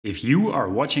If you are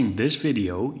watching this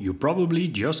video, you probably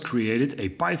just created a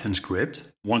Python script,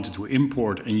 wanted to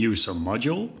import and use some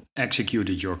module,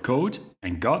 executed your code,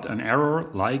 and got an error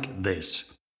like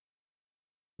this.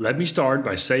 Let me start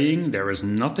by saying there is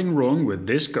nothing wrong with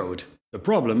this code. The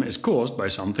problem is caused by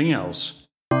something else.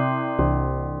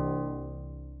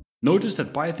 Notice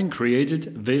that Python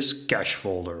created this cache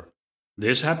folder.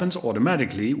 This happens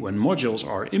automatically when modules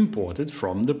are imported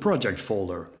from the project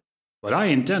folder. But I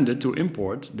intended to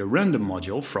import the random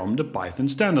module from the Python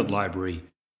standard library.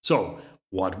 So,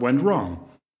 what went wrong?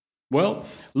 Well,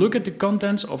 look at the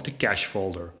contents of the cache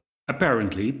folder.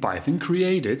 Apparently, Python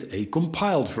created a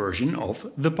compiled version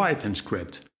of the Python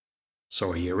script.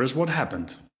 So here is what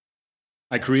happened.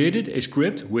 I created a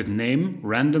script with name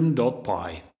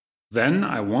random.py. Then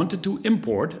I wanted to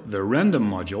import the random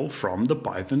module from the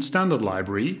Python standard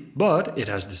library, but it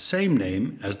has the same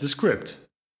name as the script.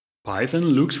 Python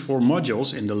looks for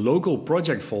modules in the local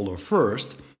project folder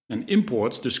first and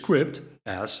imports the script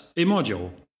as a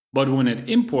module. But when it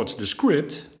imports the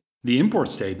script, the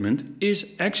import statement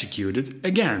is executed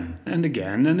again and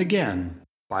again and again.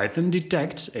 Python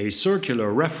detects a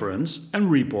circular reference and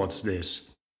reports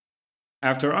this.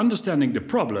 After understanding the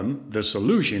problem, the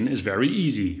solution is very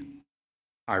easy.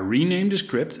 I rename the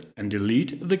script and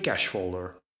delete the cache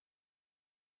folder.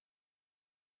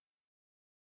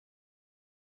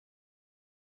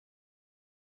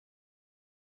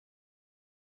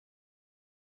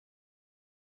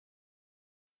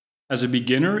 As a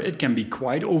beginner, it can be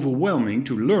quite overwhelming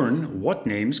to learn what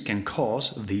names can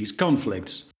cause these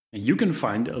conflicts, and you can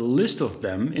find a list of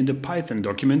them in the Python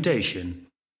documentation.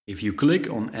 If you click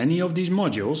on any of these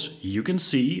modules, you can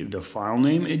see the file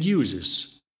name it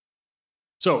uses.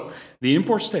 So, the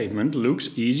import statement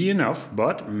looks easy enough,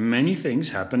 but many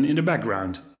things happen in the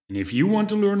background. And if you want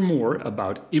to learn more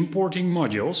about importing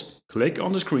modules, click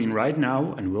on the screen right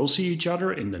now and we'll see each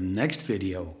other in the next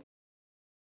video.